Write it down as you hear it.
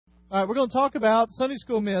All right, we're going to talk about Sunday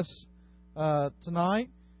School Miss tonight,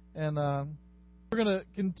 and we're going to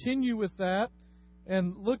continue with that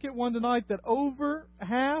and look at one tonight that over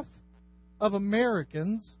half of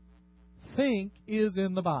Americans think is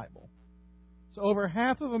in the Bible. So over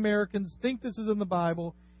half of Americans think this is in the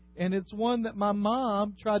Bible, and it's one that my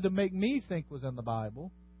mom tried to make me think was in the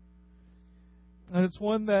Bible. And it's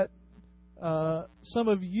one that some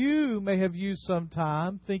of you may have used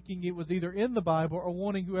sometime thinking it was either in the Bible or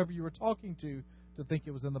wanting whoever you were talking to think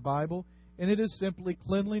it was in the Bible. And it is simply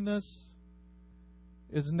cleanliness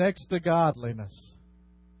is next to godliness.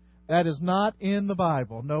 That is not in the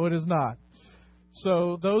Bible. No, it is not.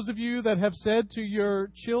 So those of you that have said to your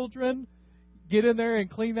children, get in there and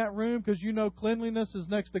clean that room because you know cleanliness is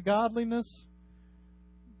next to godliness,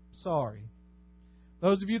 sorry.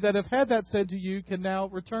 Those of you that have had that said to you can now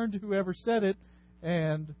return to whoever said it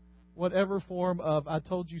and whatever form of I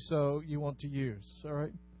told you so you want to use. All right?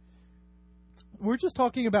 We're just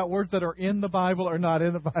talking about words that are in the Bible or not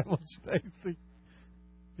in the Bible, Stacy.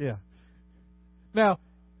 Yeah. Now,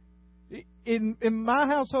 in my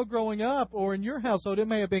household growing up or in your household, it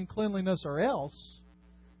may have been cleanliness or else.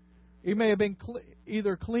 It may have been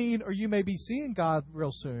either clean or you may be seeing God real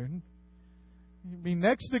soon. You'll be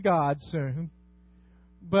next to God soon.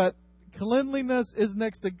 But cleanliness is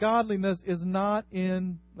next to godliness is not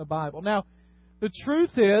in the Bible. Now, the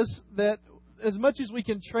truth is that as much as we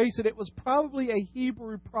can trace it, it was probably a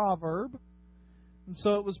Hebrew proverb. And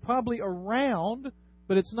so it was probably around,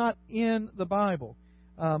 but it's not in the Bible.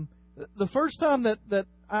 The first time that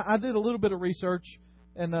I did a little bit of research,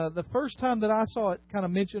 and the first time that I saw it kind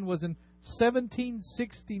of mentioned was in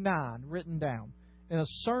 1769, written down in a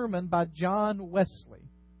sermon by John Wesley,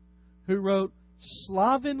 who wrote,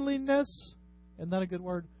 Slovenliness, isn't that a good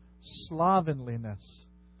word? Slovenliness.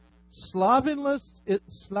 Slovenliness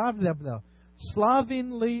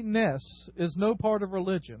is no part of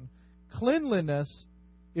religion. Cleanliness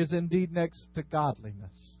is indeed next to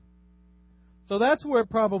godliness. So that's where it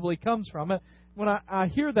probably comes from. When I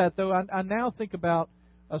hear that, though, I now think about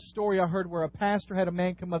a story I heard where a pastor had a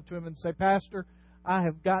man come up to him and say, Pastor, I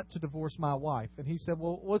have got to divorce my wife. And he said,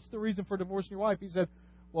 well, what's the reason for divorcing your wife? He said,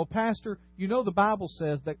 well, Pastor, you know the Bible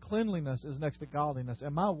says that cleanliness is next to godliness,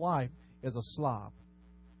 and my wife is a slob.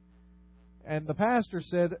 And the pastor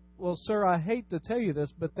said, well, sir, I hate to tell you this,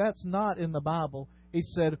 but that's not in the Bible. He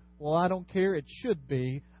said, well, I don't care. It should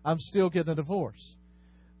be. I'm still getting a divorce.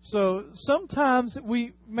 So sometimes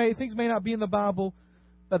things may not be in the Bible,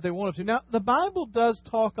 but they want it to. Now, the Bible does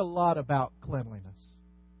talk a lot about cleanliness.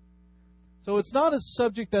 So it's not a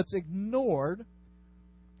subject that's ignored.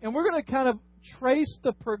 And we're going to kind of trace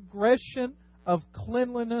the progression of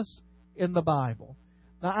cleanliness in the Bible.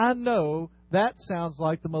 Now, I know that sounds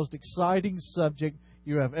like the most exciting subject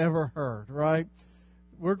you have ever heard, right?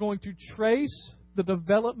 We're going to trace the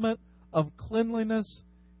development of cleanliness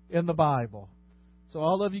in the Bible. So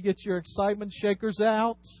all of you get your excitement shakers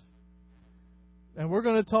out. And we're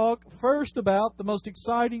going to talk first about the most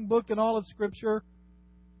exciting book in all of Scripture,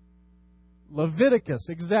 Leviticus.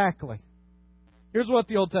 Exactly. Here's what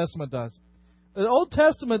the Old Testament does. The Old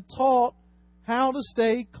Testament taught how to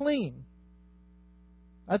stay clean.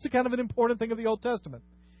 That's a kind of an important thing of the Old Testament.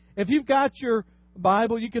 If you've got your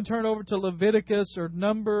Bible, you can turn over to Leviticus or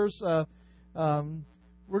Numbers. We're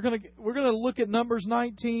going to look at Numbers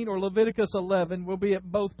 19 or Leviticus 11. We'll be at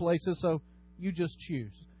both places, so you just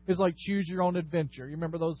choose. It's like Choose Your Own Adventure. You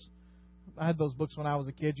remember those? I had those books when I was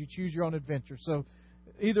a kid. You choose your own adventure. So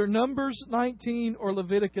either Numbers 19 or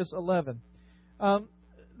Leviticus 11.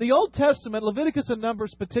 The Old Testament, Leviticus and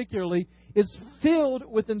Numbers particularly, is filled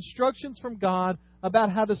with instructions from God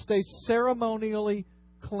about how to stay ceremonially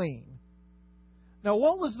clean. Now,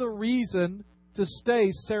 what was the reason to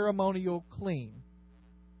stay ceremonial clean?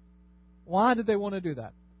 Why did they want to do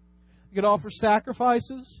that? You could offer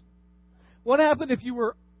sacrifices. What happened if you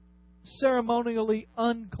were ceremonially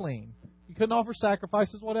unclean? You couldn't offer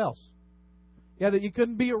sacrifices. What else? You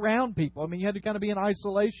couldn't be around people. I mean, you had to kind of be in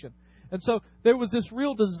isolation. And so there was this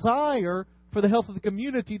real desire for the health of the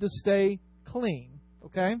community to stay clean.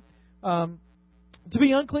 Okay? To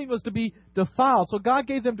be unclean was to be defiled. So God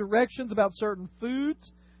gave them directions about certain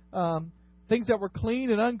foods, things that were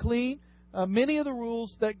clean and unclean. Many of the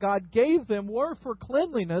rules that God gave them were for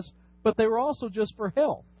cleanliness, but they were also just for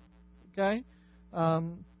health. Okay?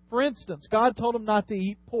 For instance, God told them not to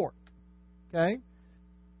eat pork. Okay?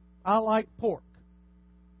 I like pork.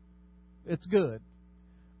 It's good.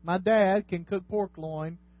 My dad can cook pork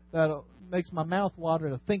loin that makes my mouth water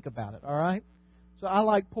to think about it. All right? So I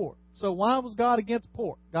like pork. So why was God against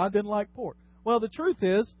pork? God didn't like pork. Well, the truth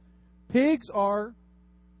is, pigs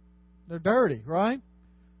they're dirty, right?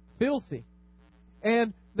 filthy.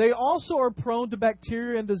 And they also are prone to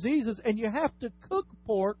bacteria and diseases, and you have to cook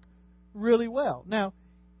pork really well. Now,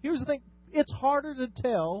 here's the thing. It's harder to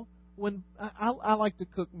tell when I like to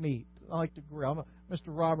cook meat. I like to grill. Mr.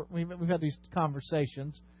 Robert, we've had these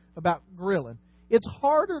conversations about grilling. It's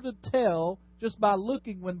harder to tell just by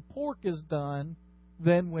looking when pork is done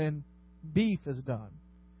than when beef is done.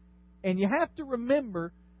 And you have to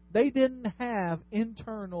remember, they didn't have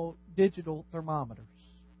internal digital thermometers.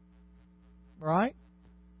 Right?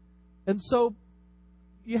 And so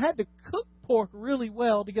you had to cook pork really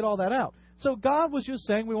well to get all that out. So God was just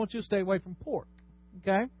saying, we want you to stay away from pork.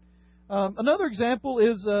 Okay? Another example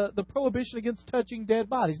is the prohibition against touching dead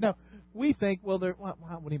bodies. Now, we think, well, why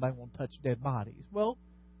would anybody want to touch dead bodies? Well,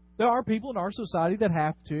 there are people in our society that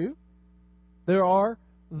have to. There are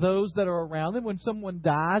those that are around them. When someone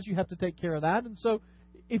dies, you have to take care of that. And so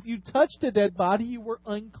if you touched a dead body, you were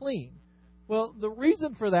unclean. Well, the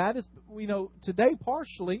reason for that is, we know today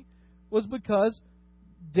partially, was because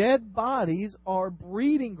dead bodies are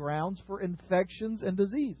breeding grounds for infections and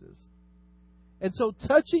diseases. And so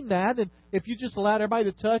touching that, and if you just allowed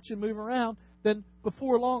everybody to touch and move around, then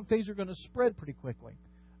before long things are going to spread pretty quickly.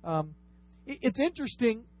 It's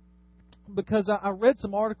interesting because I read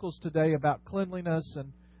some articles today about cleanliness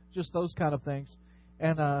and just those kind of things,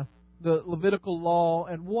 and the Levitical law,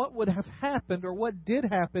 and what would have happened or what did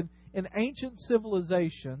happen in ancient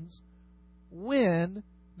civilizations when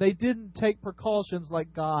they didn't take precautions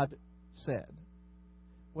like God said,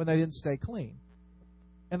 when they didn't stay clean.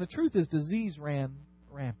 And the truth is, disease ran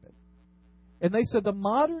rampant. And they said the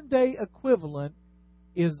modern day equivalent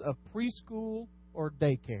is a preschool or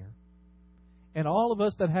daycare. And all of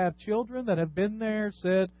us that have children that have been there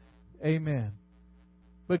said, amen.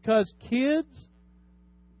 Because kids,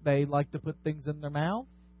 they like to put things in their mouth.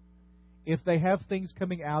 If they have things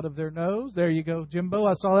coming out of their nose, there you go, Jimbo,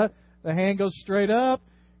 I saw that. The hand goes straight up,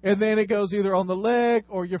 and then it goes either on the leg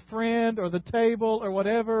or your friend or the table or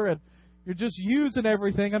whatever, and you're just using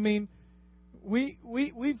everything. I mean,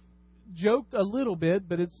 we've joked a little bit,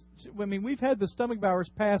 but we've had the stomach virus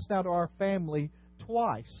passed out to our family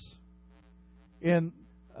twice in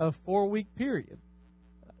a 4-week period.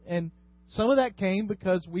 And some of that came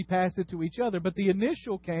because we passed it to each other, but the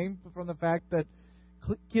initial came from the fact that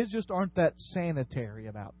kids just aren't that sanitary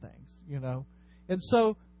about things, you know. And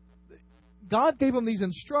so God gave them these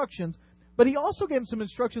instructions, but He also gave them some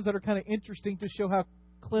instructions that are kind of interesting to show how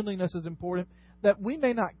cleanliness is important that we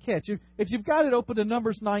may not catch. If you've got it open to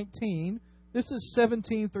Numbers 19, this is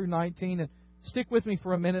 17 through 19, and stick with me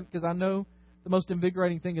for a minute because I know the most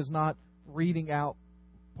invigorating thing is not reading out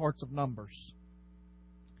parts of Numbers.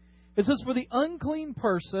 It says, "For the unclean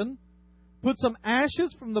person, put some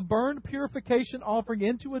ashes from the burned purification offering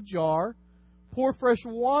into a jar, pour fresh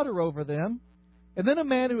water over them, and then a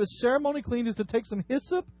man who is ceremonially clean is to take some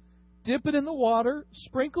hyssop, dip it in the water,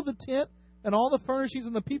 sprinkle the tent and all the furnishings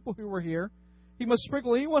and the people who were here. He must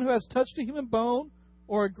sprinkle anyone who has touched a human bone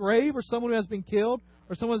or a grave or someone who has been killed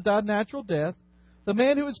or someone who has died natural death. The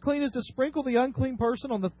man who is clean is to sprinkle the unclean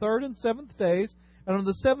person on the 3rd and 7th days, and on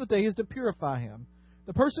the 7th day he is to purify him.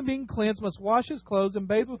 The person being cleansed must wash his clothes and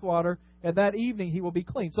bathe with water, and that evening he will be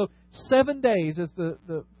clean." So 7 days is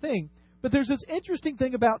the thing. But there's this interesting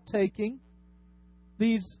thing about taking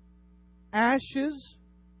these ashes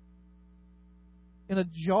in a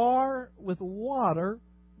jar with water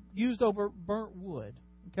used over burnt wood.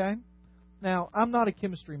 Okay? Now, I'm not a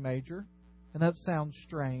chemistry major, and that sounds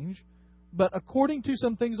strange, but according to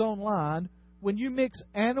some things online, when you mix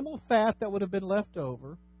animal fat that would have been left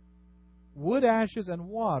over, wood ashes, and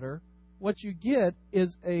water, what you get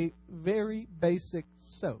is a very basic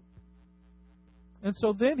soap. And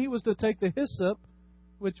so then he was to take the hyssop,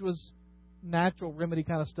 which was natural remedy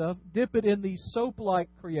kind of stuff, dip it in the soap-like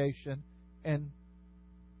creation, and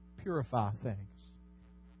purify things.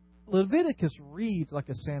 Leviticus reads like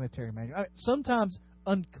a sanitary manual, sometimes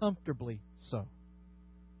uncomfortably so.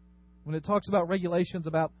 When it talks about regulations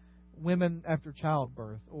about women after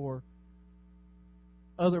childbirth or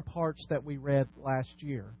other parts that we read last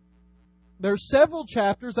year. There are several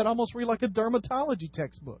chapters that almost read like a dermatology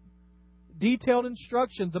textbook. Detailed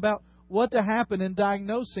instructions about what to happen in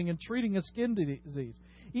diagnosing and treating a skin disease.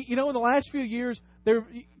 You know, in the last few years,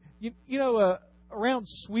 around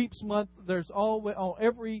Sweeps Month,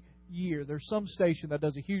 every year there's some station that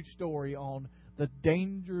does a huge story on the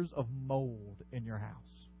dangers of mold in your house.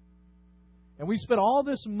 And we spent all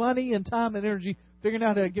this money and time and energy figuring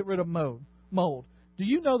out how to get rid of mold. Do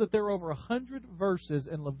you know that there are over 100 verses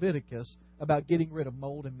in Leviticus about getting rid of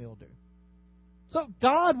mold and mildew? So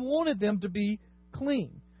God wanted them to be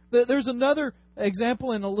clean. There's another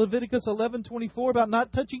example in Leviticus 11:24 about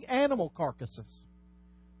not touching animal carcasses.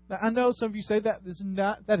 Now, I know some of you say that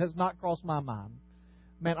has not crossed my mind.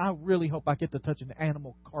 Man, I really hope I get to touch an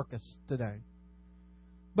animal carcass today.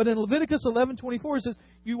 But in Leviticus 11:24 it says,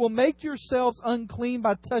 "You will make yourselves unclean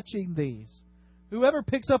by touching these. Whoever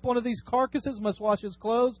picks up one of these carcasses must wash his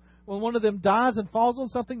clothes. When one of them dies and falls on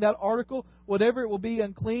something, that article, whatever it will be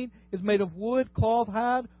unclean, is made of wood, cloth,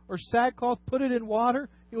 hide, or sackcloth. Put it in water.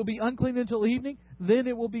 It will be unclean until evening. Then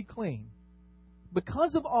it will be clean."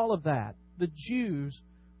 Because of all of that, the Jews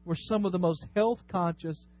were some of the most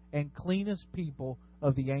health-conscious and cleanest people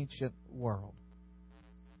of the ancient world.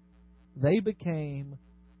 They became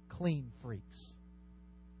clean freaks.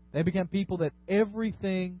 They became people that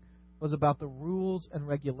everything was about the rules and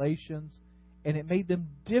regulations, and it made them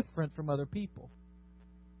different from other people.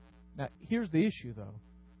 Now, here's the issue, though.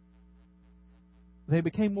 They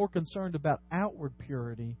became more concerned about outward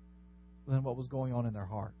purity than what was going on in their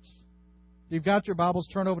hearts. If you've got your Bibles,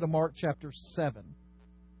 turn over to Mark chapter 7.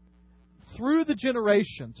 Through the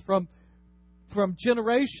generations, from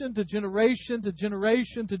generation to generation to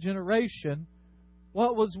generation to generation,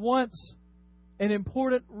 what was once an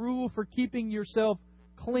important rule for keeping yourself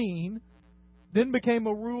clean then became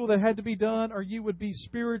a rule that had to be done or you would be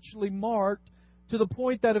spiritually marked, to the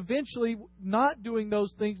point that eventually not doing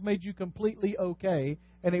those things made you completely okay,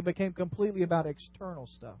 and it became completely about external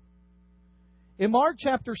stuff. In Mark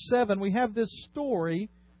chapter 7, we have this story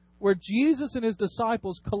where Jesus and His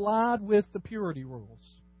disciples collide with the purity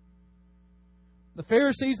rules. The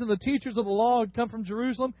Pharisees and the teachers of the law had come from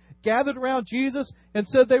Jerusalem, gathered around Jesus, and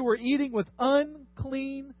said they were eating with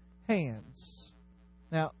unclean hands.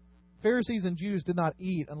 Now, Pharisees and Jews did not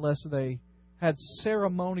eat unless they had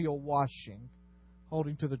ceremonial washing,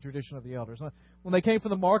 holding to the tradition of the elders. When they came from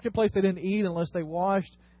the marketplace, they didn't eat unless they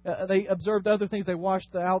washed. They observed other things. They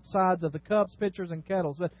washed the outsides of the cups, pitchers, and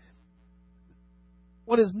kettles. But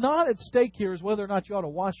what is not at stake here is whether or not you ought to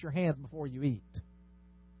wash your hands before you eat.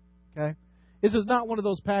 Okay? This is not one of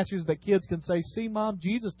those passages that kids can say, "See, Mom,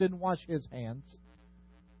 Jesus didn't wash His hands,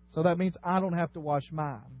 so that means I don't have to wash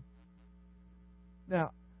mine."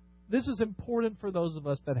 Now, this is important for those of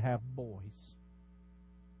us that have boys,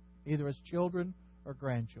 either as children or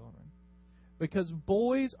grandchildren, because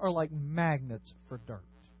boys are like magnets for dirt.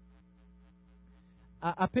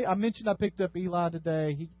 I mentioned I picked up Eli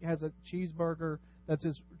today. He has a cheeseburger.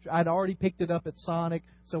 I'd already picked it up at Sonic,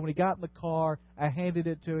 so when he got in the car, I handed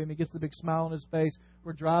it to him. He gets the big smile on his face.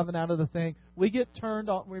 We're driving out of the thing. We get turned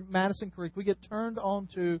on. We're in Madison Creek. We get turned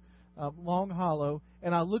onto Long Hollow,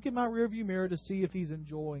 and I look in my rearview mirror to see if he's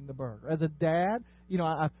enjoying the burger. As a dad,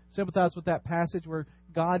 I sympathize with that passage where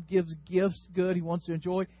God gives gifts good. He wants to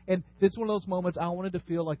enjoy. And it's one of those moments I wanted to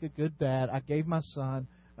feel like a good dad. I gave my son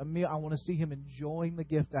a meal. I want to see him enjoying the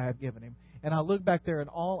gift I have given him. And I look back there, and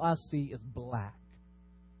all I see is black.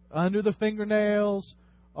 Under the fingernails,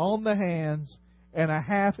 on the hands, and a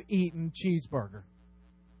half-eaten cheeseburger.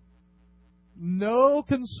 No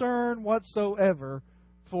concern whatsoever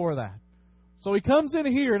for that. So he comes in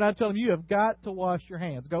here, and I tell him, "You have got to wash your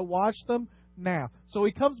hands. Go wash them now." So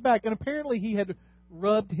he comes back, and apparently he had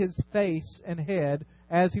rubbed his face and head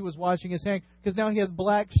as he was washing his hand, because now he has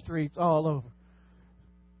black streaks all over.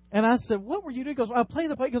 And I said, "What were you doing?" He goes, "Well, I played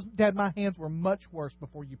the play." He goes, "Dad, my hands were much worse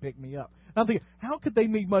before you picked me up." And I'm thinking, how could they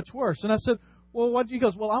be much worse? And I said, "Well, what?" He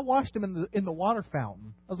goes, "Well, I washed them in the water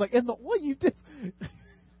fountain." I was like, "What you did?"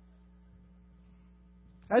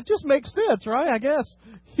 That just makes sense, right? I guess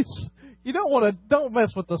you don't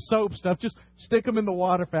mess with the soap stuff. Just stick them in the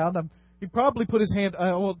water fountain. He probably put his hand.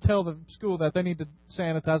 I won't tell the school that they need to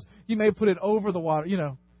sanitize. You may put it over the water.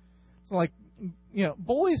 It's like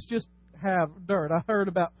boys just have dirt. I heard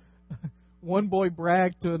about one boy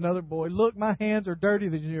bragged to another boy, "Look, my hands are dirtier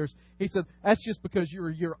than yours." He said, "That's just because you're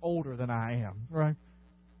a year older than I am," right?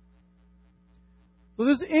 So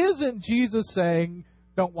this isn't Jesus saying,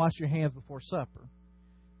 "Don't wash your hands before supper."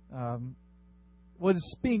 What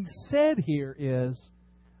is being said here is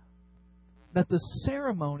that the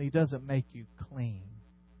ceremony doesn't make you clean.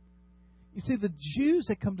 You see, the Jews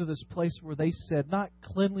had come to this place where they said not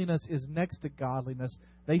cleanliness is next to godliness.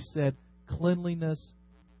 They said cleanliness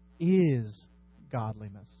is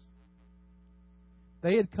godliness.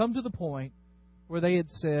 They had come to the point where they had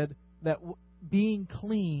said that being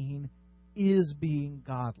clean is being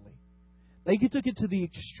godly. They took it to the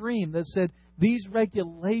extreme that said these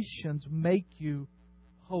regulations make you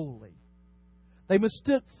holy. They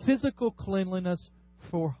mistook physical cleanliness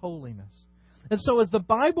for holiness. And so as the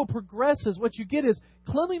Bible progresses, what you get is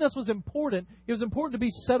cleanliness was important. It was important to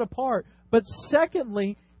be set apart. But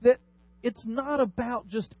secondly, that it's not about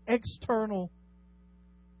just external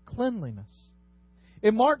cleanliness.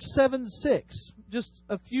 In Mark 7:6, just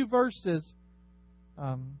a few verses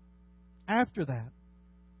after that,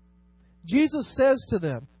 Jesus says to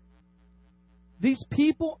them, "These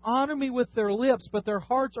people honor me with their lips, but their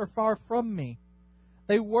hearts are far from me.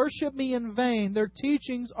 They worship me in vain. Their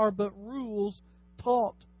teachings are but rules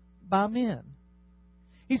taught by men."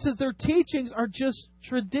 He says their teachings are just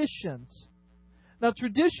traditions. Now,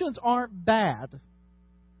 traditions aren't bad.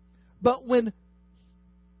 But when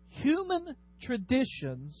human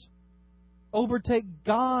traditions overtake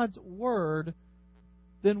God's Word,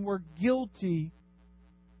 then we're guilty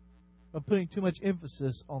of putting too much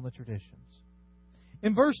emphasis on the traditions.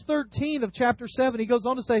 In verse 13 of chapter 7, he goes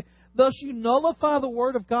on to say, "Thus you nullify the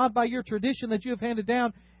Word of God by your tradition that you have handed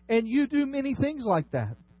down, and you do many things like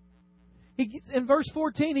that." In verse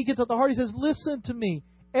 14, he gets at the heart. He says, "Listen to me,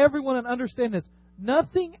 everyone, and understand this.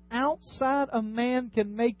 Nothing outside a man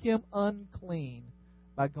can make him unclean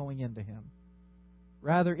by going into him.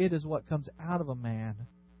 Rather, it is what comes out of a man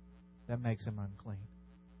that makes him unclean."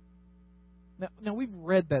 Now we've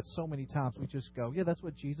read that so many times, we just go, yeah, that's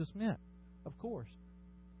what Jesus meant. Of course.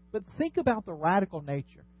 But think about the radical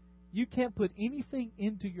nature. You can't put anything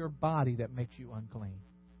into your body that makes you unclean.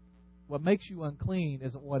 What makes you unclean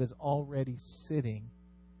is what is already sitting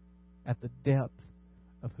at the depth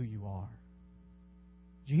of who you are.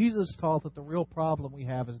 Jesus taught that the real problem we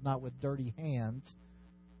have is not with dirty hands,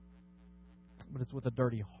 but it's with a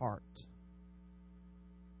dirty heart.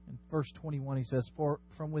 In verse 21, he says, "For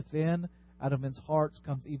from within, out of men's hearts,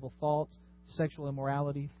 comes evil thoughts, sexual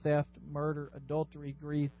immorality, theft, murder, adultery,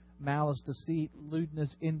 greed, malice, deceit,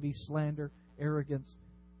 lewdness, envy, slander, arrogance,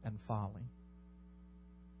 and folly."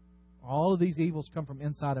 All of these evils come from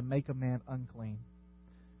inside and make a man unclean.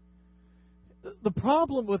 The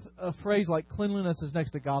problem with a phrase like cleanliness is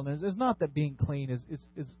next to godliness is not that being clean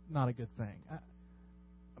is not a good thing.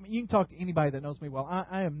 I mean, you can talk to anybody that knows me well.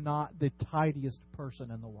 I am not the tidiest person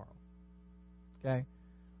in the world. Okay?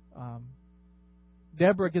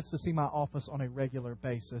 Deborah gets to see my office on a regular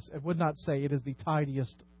basis. I would not say it is the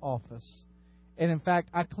tidiest office. And in fact,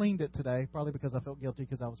 I cleaned it today, probably because I felt guilty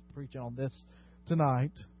because I was preaching on this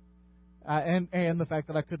tonight. And the fact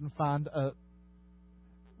that I couldn't find a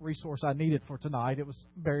resource I needed for tonight. It was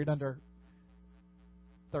buried under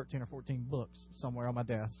 13 or 14 books somewhere on my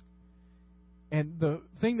desk. And the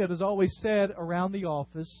thing that is always said around the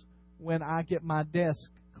office when I get my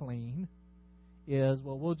desk clean is,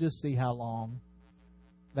 well, we'll just see how long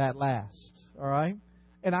that lasts. All right?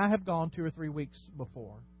 And I have gone 2 or 3 weeks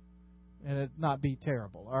before. And it not be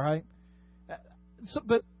terrible. All right?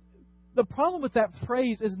 But the problem with that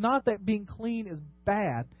phrase is not that being clean is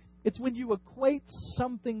bad. It's when you equate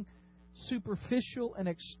something superficial and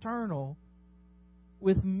external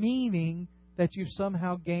with meaning that you've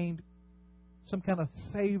somehow gained some kind of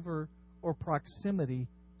favor or proximity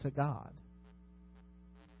to God.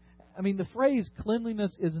 I mean, the phrase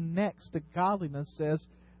cleanliness is next to godliness says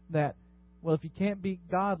that, well, if you can't be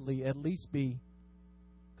godly, at least be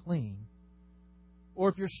clean. Or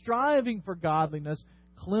if you're striving for godliness,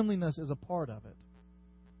 cleanliness is a part of it.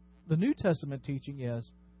 The New Testament teaching is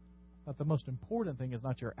that the most important thing is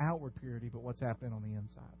not your outward purity, but what's happening on the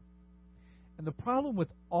inside. And the problem with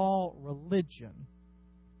all religion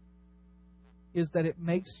is that it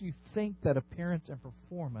makes you think that appearance and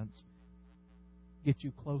performance get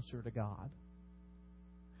you closer to God.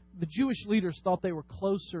 The Jewish leaders thought they were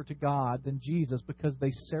closer to God than Jesus because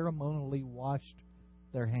they ceremonially washed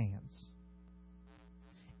their hands.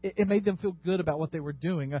 It made them feel good about what they were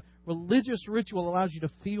doing. A religious ritual allows you to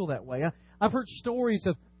feel that way. I've heard stories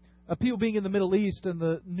of people being in the Middle East and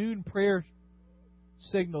the noon prayer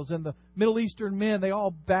signals, and the Middle Eastern men, they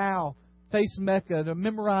all bow, face Mecca, to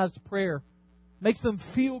memorized prayer. Makes them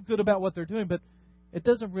feel good about what they're doing, but it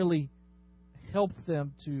doesn't really help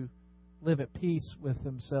them to live at peace with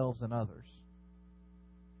themselves and others.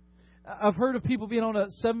 I've heard of people being on a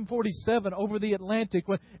 747 over the Atlantic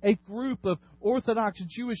when a group of Orthodox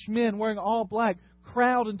Jewish men wearing all black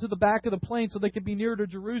crowd into the back of the plane so they could be nearer to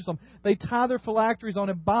Jerusalem. They tie their phylacteries on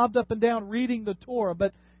and bobbed up and down reading the Torah,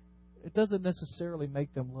 but it doesn't necessarily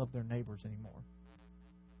make them love their neighbors anymore.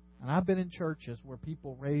 And I've been in churches where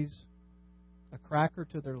people raise a cracker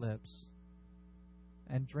to their lips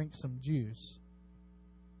and drink some juice,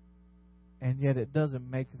 and yet it doesn't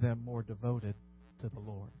make them more devoted to the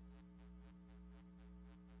Lord.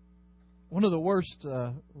 One of the worst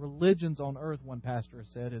religions on earth, one pastor has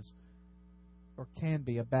said, is or can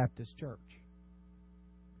be a Baptist church.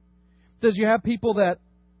 It says you have people that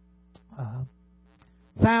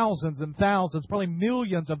thousands and thousands, probably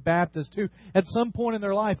millions of Baptists who at some point in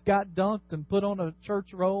their life got dunked and put on a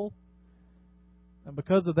church roll. And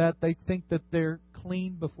because of that, they think that they're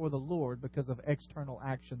clean before the Lord because of external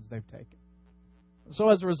actions they've taken. So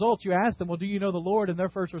as a result, you ask them, well, do you know the Lord? And their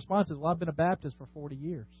first response is, well, I've been a Baptist for 40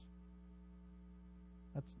 years.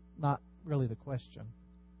 That's not really the question.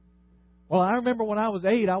 Well, I remember when I was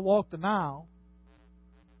 8, I walked the aisle.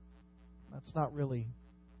 That's not really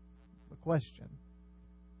the question.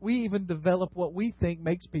 We even develop what we think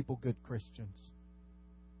makes people good Christians.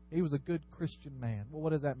 He was a good Christian man. Well,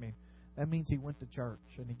 what does that mean? That means he went to church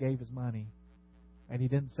and he gave his money and he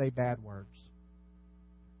didn't say bad words.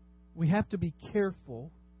 We have to be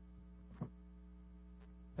careful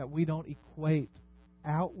that we don't equate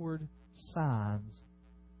outward signs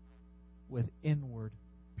with inward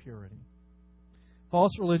purity.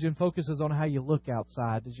 False religion focuses on how you look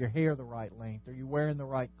outside. Is your hair the right length? Are you wearing the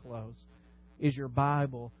right clothes? Is your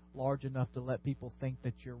Bible large enough to let people think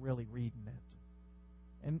that you're really reading it?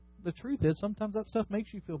 And the truth is, sometimes that stuff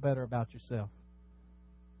makes you feel better about yourself.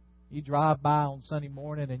 You drive by on Sunday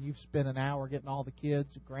morning and you've spent an hour getting all the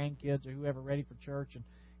kids, grandkids, or whoever ready for church, and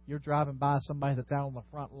you're driving by somebody that's out on the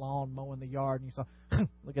front lawn mowing the yard, and you say,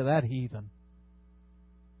 look at that heathen.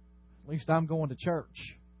 At least I'm going to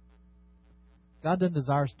church. God doesn't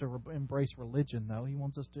desire us to embrace religion, though. He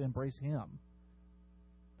wants us to embrace Him.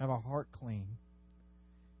 Have our heart clean.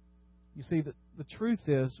 You see, the truth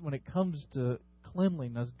is, when it comes to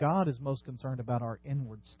cleanliness, God is most concerned about our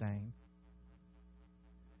inward stain.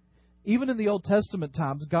 Even in the Old Testament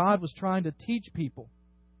times, God was trying to teach people.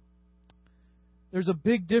 There's a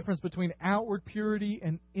big difference between outward purity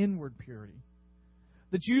and inward purity.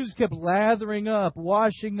 The Jews kept lathering up,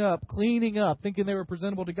 washing up, cleaning up, thinking they were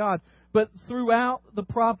presentable to God. But throughout the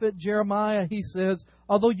prophet Jeremiah, he says,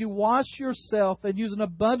 although you wash yourself and use an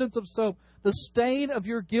abundance of soap, the stain of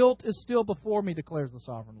your guilt is still before me, declares the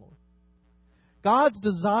sovereign Lord. God's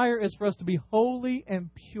desire is for us to be holy and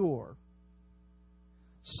pure.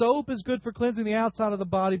 Soap is good for cleansing the outside of the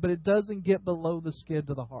body, but it doesn't get below the skin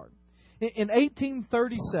to the heart. In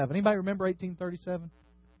 1837, anybody remember 1837?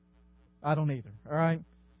 I don't either, all right?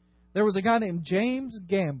 There was a guy named James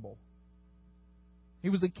Gamble. He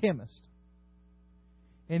was a chemist.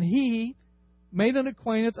 And he made an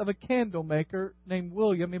acquaintance of a candle maker named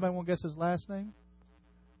William. Anybody want to guess his last name?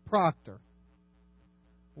 Proctor.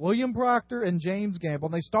 William Proctor and James Gamble.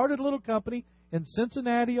 And they started a little company in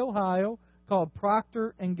Cincinnati, Ohio, called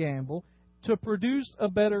Procter & Gamble to produce a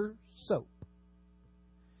better soap.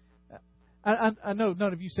 I know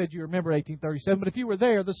none of you said you remember 1837, but if you were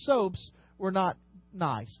there, the soaps were not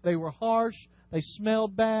nice. They were harsh. They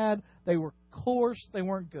smelled bad. They were coarse. They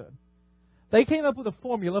weren't good. They came up with a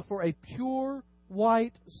formula for a pure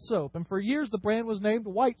white soap, and for years the brand was named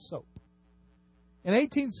White Soap. In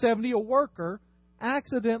 1870, a worker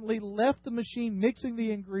accidentally left the machine mixing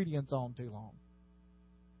the ingredients on too long.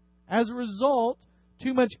 As a result,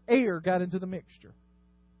 too much air got into the mixture.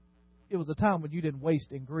 It was a time when you didn't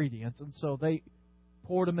waste ingredients, and so they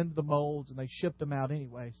poured them into the molds and they shipped them out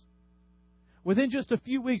anyways. Within just a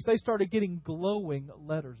few weeks, they started getting glowing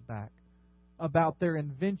letters back about their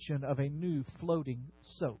invention of a new floating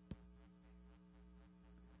soap.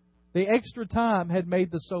 The extra time had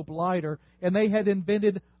made the soap lighter, and they had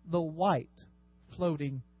invented the white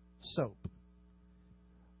floating soap.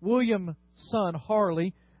 William's son,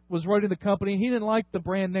 Harley, was running the company. He didn't like the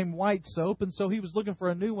brand name White Soap, and so he was looking for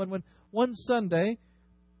a new one. When one Sunday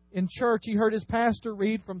in church, he heard his pastor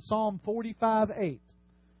read from Psalm 45:8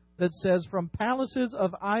 that says, "From palaces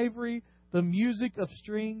of ivory, the music of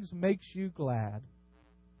strings makes you glad."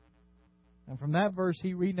 And from that verse,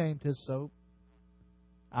 he renamed his soap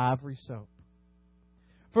Ivory Soap.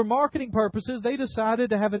 For marketing purposes, they decided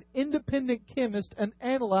to have an independent chemist and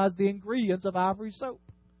analyze the ingredients of Ivory Soap.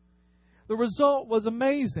 The result was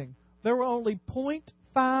amazing. There were only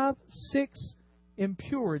 0.56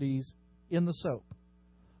 impurities in the soap.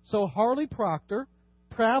 So Harley Proctor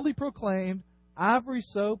proudly proclaimed Ivory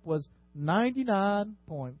Soap was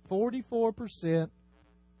 99.44%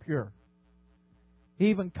 pure.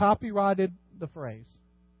 He even copyrighted the phrase.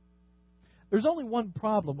 There's only one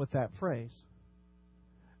problem with that phrase.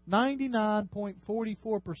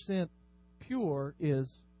 99.44% pure is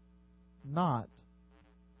not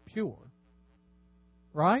pure.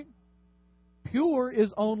 Right? Pure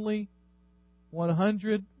is only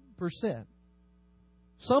 100%.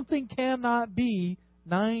 Something cannot be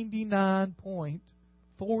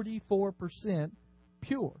 99.44%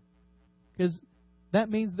 pure, because that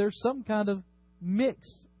means there's some kind of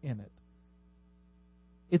mix in it.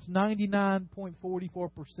 It's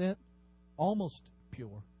 99.44% almost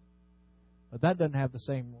pure. But that doesn't have the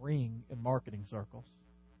same ring in marketing circles.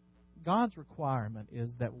 God's requirement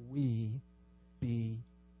is that we be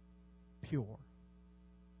pure,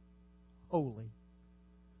 holy,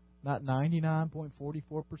 Not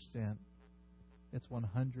 99.44%. It's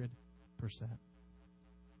 100%.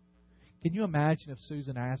 Can you imagine if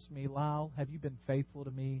Susan asked me, Lyle, have you been faithful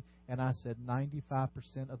to me? And I said, 95%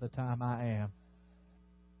 of the time I am.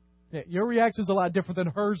 Yeah, your reaction is a lot different than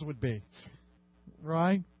hers would be.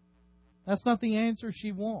 Right? That's not the answer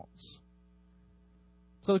she wants.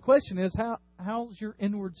 So the question is, how's your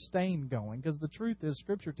inward stain going? Because the truth is,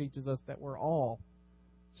 Scripture teaches us that we're all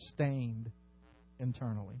stained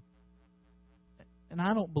internally. And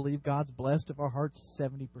I don't believe God's blessed if our heart's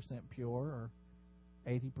 70% pure or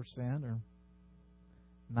 80% or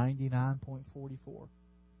 99.44.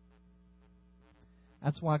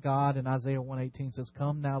 That's why God in Isaiah 1:18 says,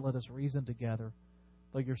 Come now, let us reason together.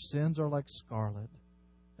 Though your sins are like scarlet,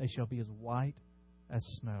 they shall be as white as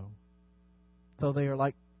snow. Though they are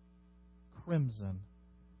like crimson,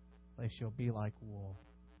 they shall be like wool.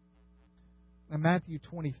 In Matthew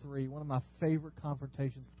 23, one of my favorite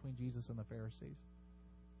confrontations between Jesus and the Pharisees,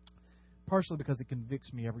 partially because it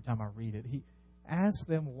convicts me every time I read it, he asks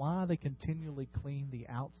them why they continually clean the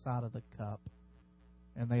outside of the cup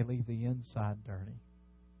and they leave the inside dirty.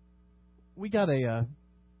 We got a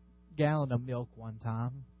gallon of milk one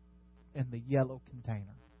time in the yellow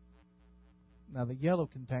container. Now, the yellow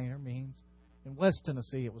container means in West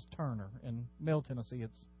Tennessee it was Turner. In Middle Tennessee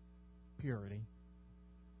it's Purity.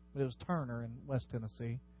 But it was Turner in West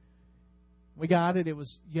Tennessee. We got it. It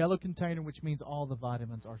was yellow container, which means all the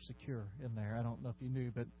vitamins are secure in there. I don't know if you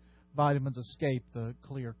knew, but vitamins escape the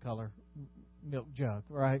clear color milk jug,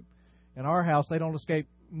 right? In our house, they don't escape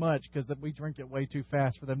much because we drink it way too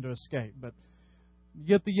fast for them to escape. But you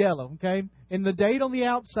get the yellow, okay? And the date on the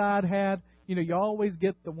outside had, you always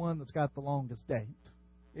get the one that's got the longest date.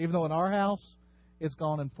 Even though in our house, it's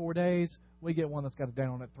gone in 4 days, we get one that's got a date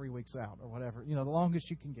on it 3 weeks out or whatever. The longest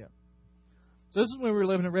you can get. So this is when we were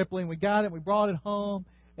living in Ripley, and we got it, we brought it home,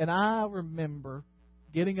 and I remember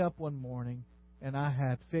getting up one morning, and I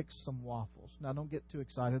had fixed some waffles. Now, don't get too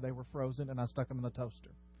excited. They were frozen, and I stuck them in the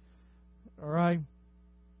toaster. All right?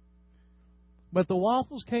 But the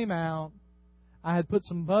waffles came out. I had put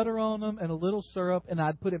some butter on them and a little syrup, and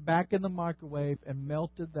I'd put it back in the microwave and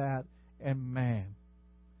melted that, and man,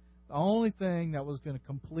 the only thing that was going to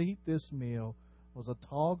complete this meal was a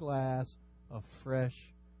tall glass of fresh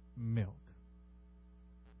milk.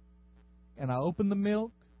 And I opened the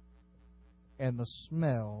milk, and the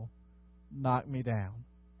smell knocked me down.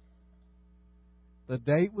 The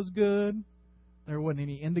date was good. There wasn't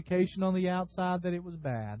any indication on the outside that it was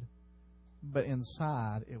bad, but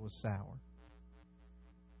inside it was sour.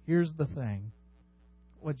 Here's the thing.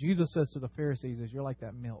 What Jesus says to the Pharisees is, you're like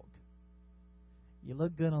that milk. You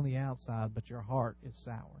look good on the outside, but your heart is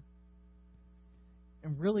sour.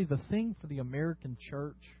 And really the thing for the American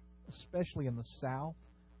church, especially in the South,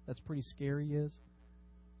 that's pretty scary is,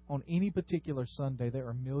 on any particular Sunday, there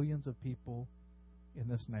are millions of people in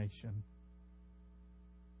this nation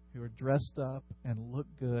who are dressed up and look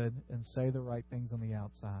good and say the right things on the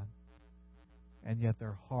outside, and yet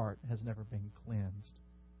their heart has never been cleansed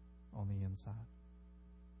on the inside.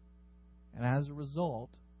 And as a result,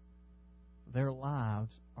 their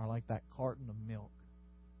lives are like that carton of milk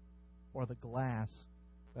or the glass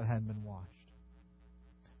that hadn't been washed.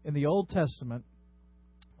 In the Old Testament,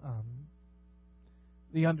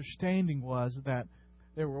 the understanding was that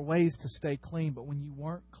there were ways to stay clean, but when you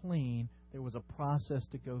weren't clean, there was a process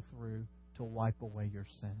to go through to wipe away your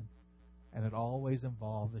sin. And it always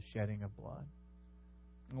involved the shedding of blood.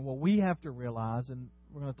 And what we have to realize, and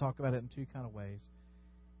we're going to talk about it in two kind of ways,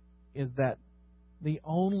 is that the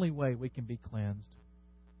only way we can be cleansed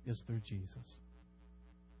is through Jesus.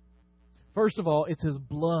 First of all, it's His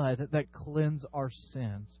blood that cleanses our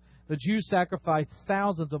sins. The Jews sacrificed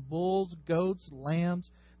thousands of bulls, goats, lambs.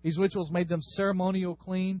 These rituals made them ceremonial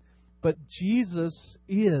clean, but Jesus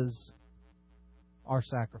is our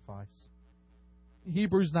sacrifice.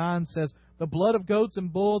 Hebrews 9 says, the blood of goats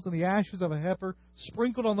and bulls and the ashes of a heifer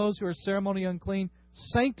sprinkled on those who are ceremonially unclean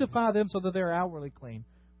sanctify them so that they are outwardly clean.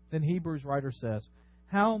 Then Hebrews writer says,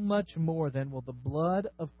 how much more then will the blood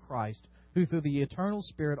of Christ, who through the eternal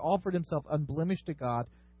Spirit offered Himself unblemished to God,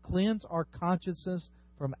 cleanse our consciences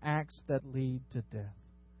from acts that lead to death?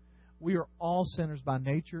 We are all sinners by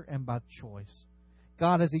nature and by choice.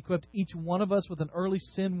 God has equipped each one of us with an early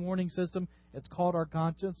sin warning system. It's called our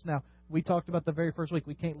conscience. Now, we talked about the very first week.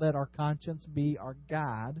 We can't let our conscience be our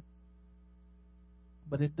guide.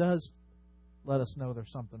 But it does let us know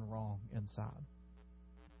there's something wrong inside.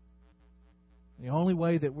 The only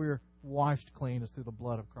way that we're washed clean is through the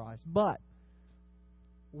blood of Christ. But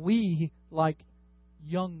we, like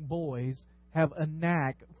young boys, have a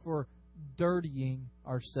knack for dirtying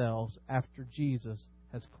ourselves after Jesus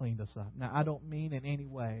has cleaned us up. Now, I don't mean in any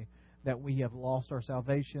way that we have lost our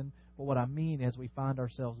salvation, but what I mean is we find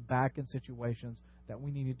ourselves back in situations that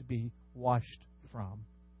we needed to be washed from.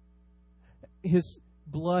 His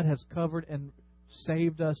blood has covered and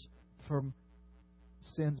saved us from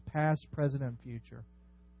sins past, present, and future.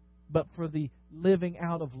 But for the living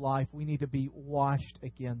out of life, we need to be washed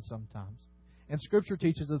again sometimes. And Scripture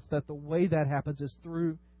teaches us that the way that happens is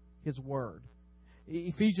through His Word.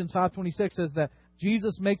 Ephesians 5:26 says that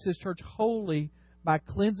Jesus makes His church holy by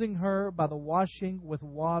cleansing her by the washing with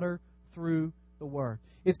water through the Word.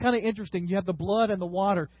 It's kind of interesting. You have the blood and the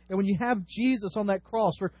water. And when you have Jesus on that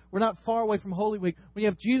cross, we're not far away from Holy Week. When you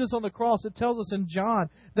have Jesus on the cross, it tells us in John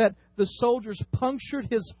that the soldiers punctured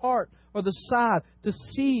His heart or the side to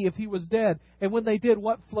see if He was dead. And when they did,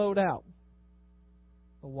 what flowed out?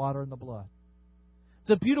 The water and the blood.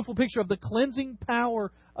 It's a beautiful picture of the cleansing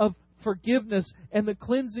power of forgiveness and the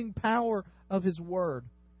cleansing power of His Word.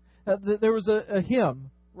 There was a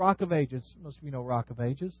hymn, Rock of Ages. Most of you know Rock of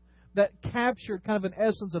Ages. That captured kind of an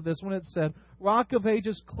essence of this when it said, Rock of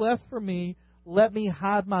Ages, cleft for me, let me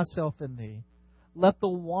hide myself in Thee. Let the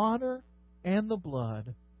water and the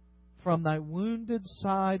blood from Thy wounded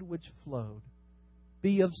side which flowed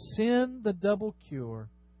be of sin the double cure,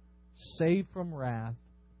 save from wrath,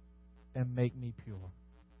 and make me pure.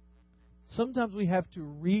 Sometimes we have to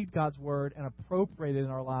read God's Word and appropriate it in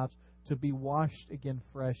our lives to be washed again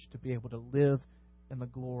fresh, to be able to live in the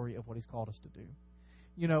glory of what He's called us to do.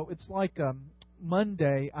 You know, it's like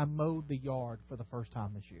Monday I mowed the yard for the first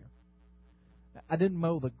time this year. I didn't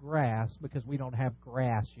mow the grass because we don't have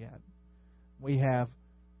grass yet. We have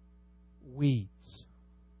weeds.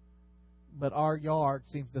 But our yard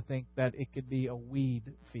seems to think that it could be a weed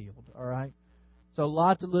field, all right? So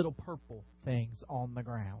lots of little purple things on the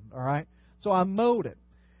ground, all right? So I mowed it.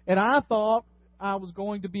 And I thought I was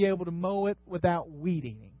going to be able to mow it without weed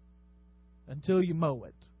eating until you mow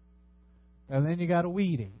it. And then you got to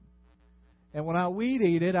weed eat. And when I weed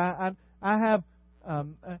eat it, I have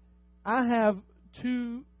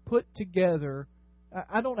two put together.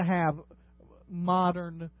 I don't have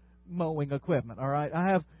modern mowing equipment. All right, I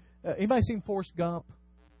have. Anybody seen Forrest Gump?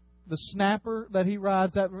 The snapper that he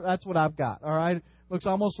rides. That's what I've got. All right, looks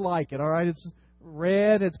almost like it. All right, it's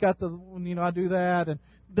red. It's got the I do that and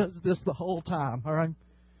does this the whole time. All right.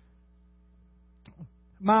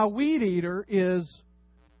 My weed eater is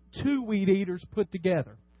two weed eaters put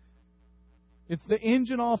together. It's the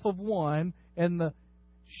engine off of one and the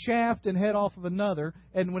shaft and head off of another.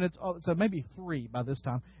 And when so maybe three by this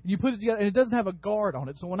time. And you put it together, and it doesn't have a guard on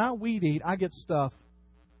it. So when I weed eat, I get stuff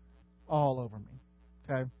all over me.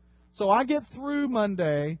 Okay? So I get through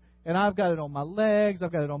Monday, and I've got it on my legs,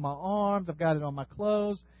 I've got it on my arms, I've got it on my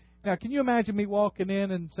clothes. Now, can you imagine me walking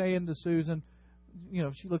in and saying to Susan,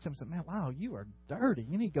 she looks at me and says, man, wow, you are dirty.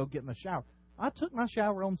 You need to go get in the shower. I took my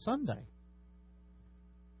shower on Sunday.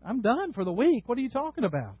 I'm done for the week. What are you talking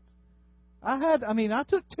about? I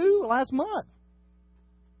took 2 last month.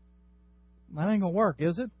 That ain't going to work,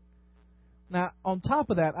 is it? Now, on top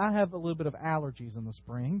of that, I have a little bit of allergies in the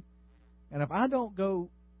spring. And if I don't go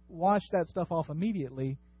wash that stuff off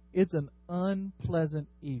immediately, it's an unpleasant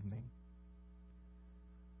evening.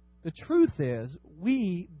 The truth is,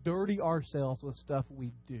 we dirty ourselves with stuff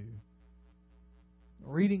we do.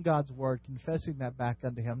 Reading God's Word, confessing that back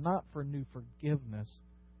unto Him, not for new forgiveness,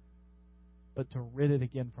 but to rid it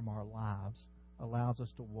again from our lives, allows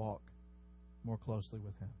us to walk more closely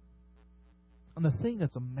with Him. And the thing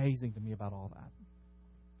that's amazing to me about all that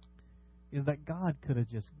is that God could have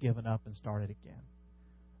just given up and started again.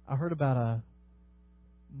 I heard about a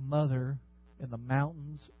mother in the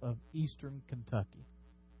mountains of eastern Kentucky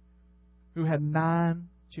who had 9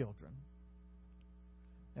 children.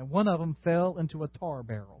 And one of them fell into a tar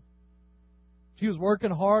barrel. She was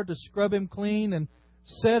working hard to scrub him clean and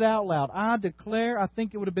said out loud, I declare, I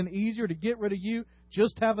think it would have been easier to get rid of you,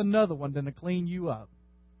 just have another one than to clean you up.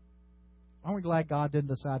 Aren't we glad God didn't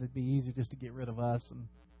decide it'd be easier just to get rid of us and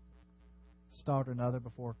start another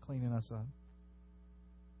before cleaning us up?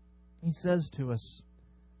 He says to us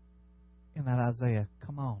in that Isaiah,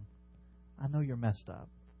 come on, I know you're messed up,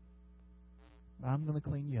 but I'm going to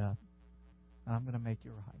clean you up. I'm going to make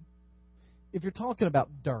you right. If you're talking about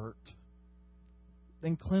dirt,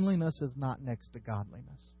 then cleanliness is not next to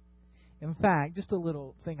godliness. In fact, just a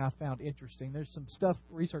little thing I found interesting. There's some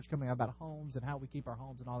research coming out about homes and how we keep our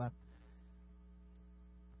homes and all that.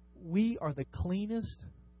 We are the cleanest.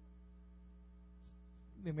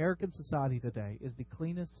 The American society today is the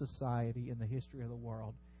cleanest society in the history of the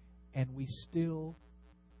world, and we still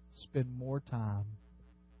spend more time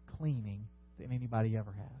cleaning than anybody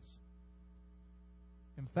ever has.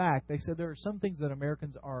 In fact, they said there are some things that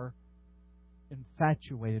Americans are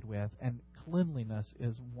infatuated with, and cleanliness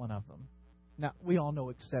is one of them. Now, we all know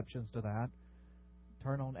exceptions to that.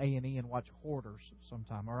 Turn on A&E and watch Hoarders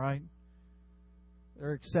sometime, all right? There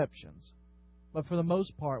are exceptions. But for the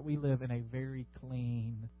most part, we live in a very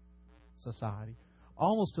clean society.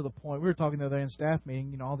 Almost to the point, we were talking the other day in staff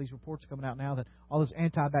meeting, all these reports coming out now that all this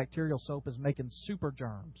antibacterial soap is making super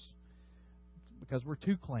germs because we're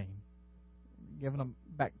too clean, giving them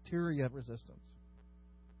bacteria resistance.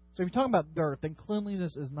 So if you're talking about dirt, then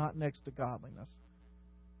cleanliness is not next to godliness.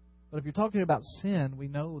 But if you're talking about sin, we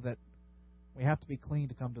know that we have to be clean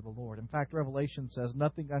to come to the Lord. In fact, Revelation says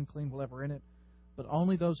nothing unclean will ever enter it, but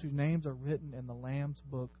only those whose names are written in the Lamb's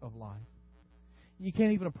book of life. You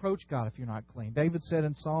can't even approach God if you're not clean. David said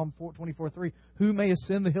in Psalm 24:3, "Who may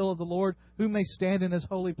ascend the hill of the Lord? Who may stand in His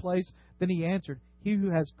holy place?" Then he answered, "He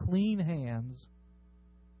who has clean hands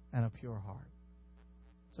and a pure heart."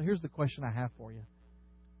 So here's the question I have for you.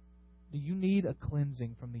 Do you need a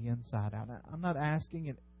cleansing from the inside out? Now, I'm not asking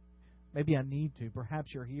it. Maybe I need to.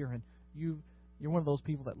 Perhaps you're here and you're one of those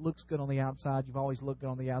people that looks good on the outside. You've always looked good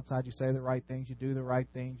on the outside. You say the right things. You do the right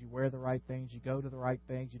things. You wear the right things. You go to the right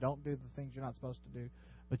things. You don't do the things you're not supposed to do.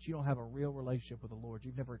 But you don't have a real relationship with the Lord.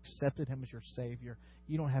 You've never accepted Him as your Savior.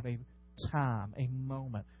 You don't have a time, a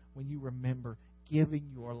moment when you remember giving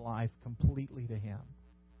your life completely to Him.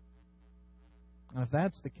 And if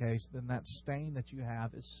that's the case, then that stain that you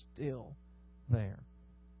have is still there.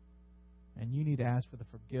 And you need to ask for the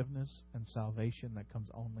forgiveness and salvation that comes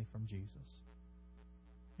only from Jesus.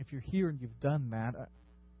 If you're here and you've done that,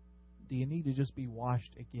 do you need to just be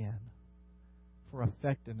washed again for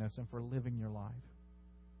effectiveness and for living your life?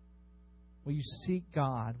 Will you seek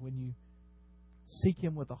God when you seek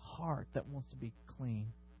Him with a heart that wants to be clean?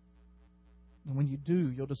 And when you do,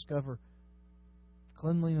 you'll discover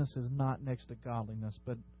cleanliness is not next to godliness,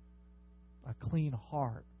 but a clean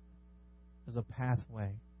heart is a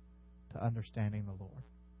pathway to understanding the Lord.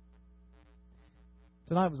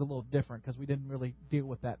 Tonight was a little different because we didn't really deal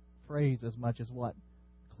with that phrase as much as what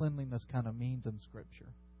cleanliness kind of means in Scripture.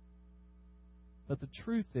 But the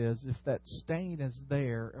truth is, if that stain is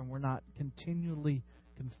there and we're not continually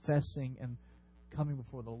confessing and coming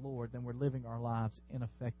before the Lord, then we're living our lives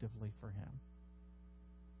ineffectively for Him.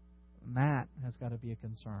 And that has got to be a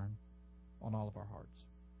concern on all of our hearts.